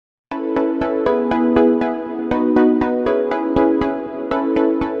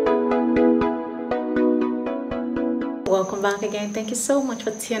welcome back again. Thank you so much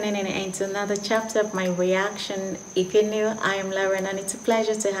for tuning in into another chapter of my reaction. If you're new, I am Lauren and it's a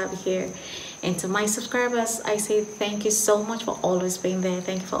pleasure to have you here. And to my subscribers, I say thank you so much for always being there.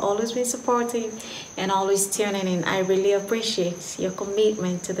 Thank you for always being supportive and always tuning in. I really appreciate your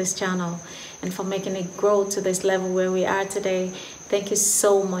commitment to this channel and for making it grow to this level where we are today. Thank you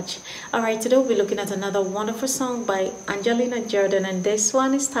so much. All right, today we'll be looking at another wonderful song by Angelina Jordan, and this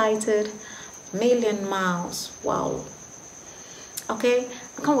one is titled Million Miles. Wow. Okay,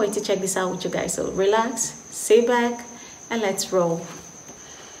 I can't wait to check this out with you guys. So relax, sit back, and let's roll.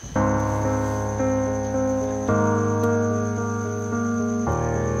 When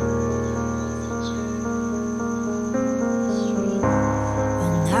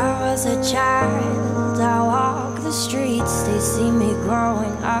I was a child, I walked the streets. They see me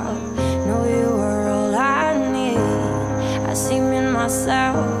growing up. Know you were all I need. I see me in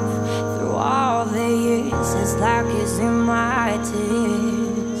myself. All the years, it's like it's in my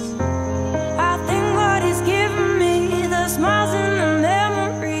tears. I think what he's given me, the smiles and the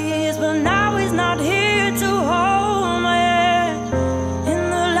memories, but now he's not here to hold my hand.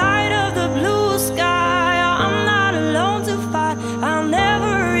 In the light of the blue sky, I'm not alone to fight. I'll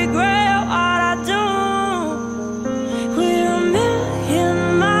never regret what I do. We're a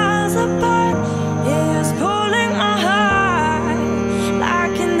million miles apart. It's pulling my heart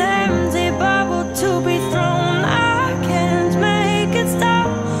like an empty bubble to be thrown. I can't make it stop,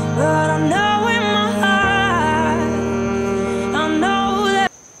 but I know in my heart, I know that.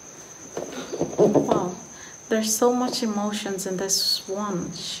 Wow, there's so much emotions in this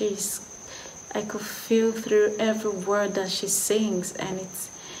one. I could feel through every word that she sings, and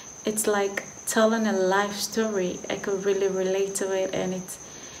it's like telling a life story. I could really relate to it, and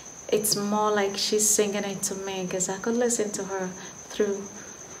it's more like she's singing it to me because I could listen to her through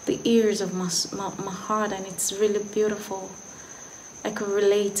the ears of my heart, and it's really beautiful. I could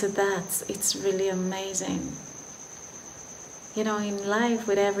relate to that. It's really amazing. You know, in life,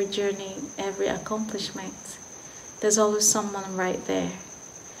 with every journey, every accomplishment, there's always someone right there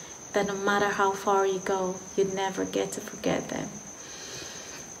that no matter how far you go, you never get to forget them.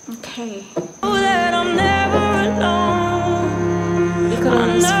 Okay. Know that I'm never alone. You could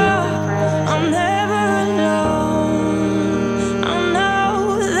always feel their presence. I'm never alone. I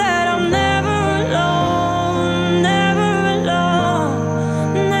know that I'm never alone. Never alone.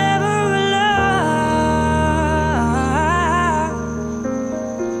 Never alone.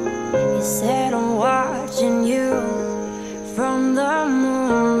 You said I'm watching you from the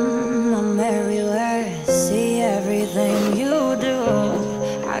moon. I'm everywhere, see everything you do.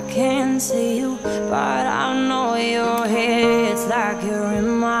 I can't see you, but I know you're here. It's like you're in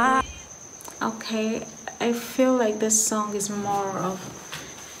my. Okay, I feel like this song is more of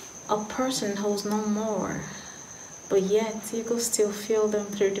a person who's no more, but yet you could still feel them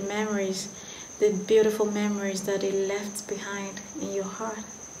through the memories, the beautiful memories that they left behind in your heart.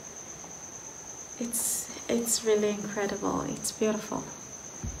 It's really incredible. It's beautiful.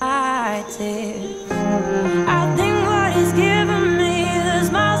 I think what he's given me, the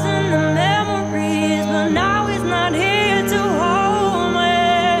smiles and the memories, but now he's not here to hold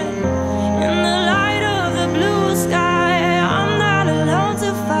me. In the light of the blue sky, I'm not alone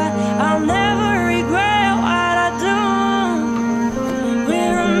to fight. I'll never regret what I do.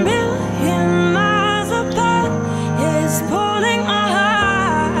 We're a million miles apart. It's pulling my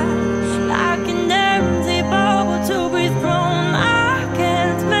heart like an empty bubble to be thrown. I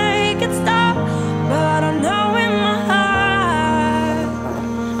can't make it stop, but I know in my heart,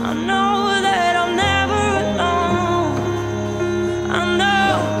 I know that I'm never alone. I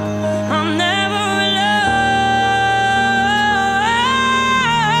know I'm never alone.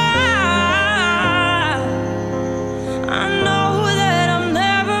 I know that I'm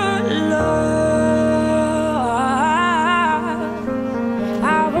never alone. I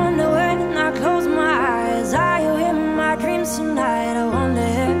wonder when I close my eyes, are you in my dreams tonight? I wonder,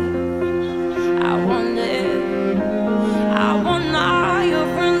 are your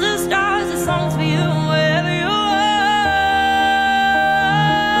friends the stars, the songs for you, wherever you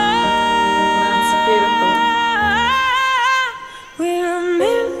That's beautiful. are. We're a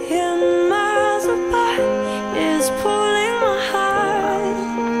million miles apart. It's pulling my heart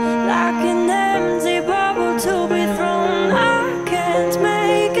like an empty bubble to be thrown. I can't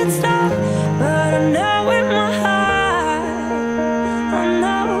make it stop, but I know in my heart, I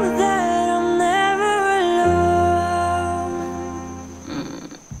know that I'm never alone.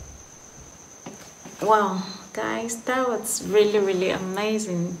 Wow, guys, that was really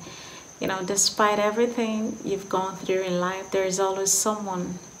amazing. You know, despite everything you've gone through in life, there is always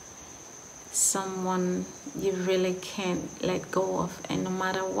someone someone you really can't let go of, and no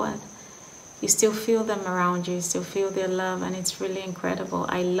matter what, you still feel them around you, you still feel their love, and it's really incredible.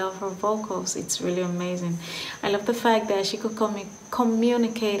 I love her vocals, it's really amazing. I love the fact that she could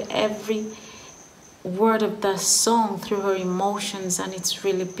communicate every word of the song through her emotions, and it's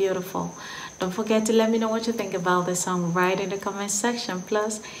really beautiful. Don't forget to let me know what you think about the song right in the comment section.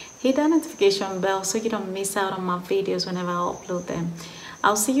 Plus, hit that notification bell so you don't miss out on my videos whenever I upload them.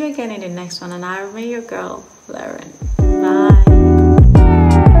 I'll see you again in the next one, and I remain your girl, Lauren. Bye.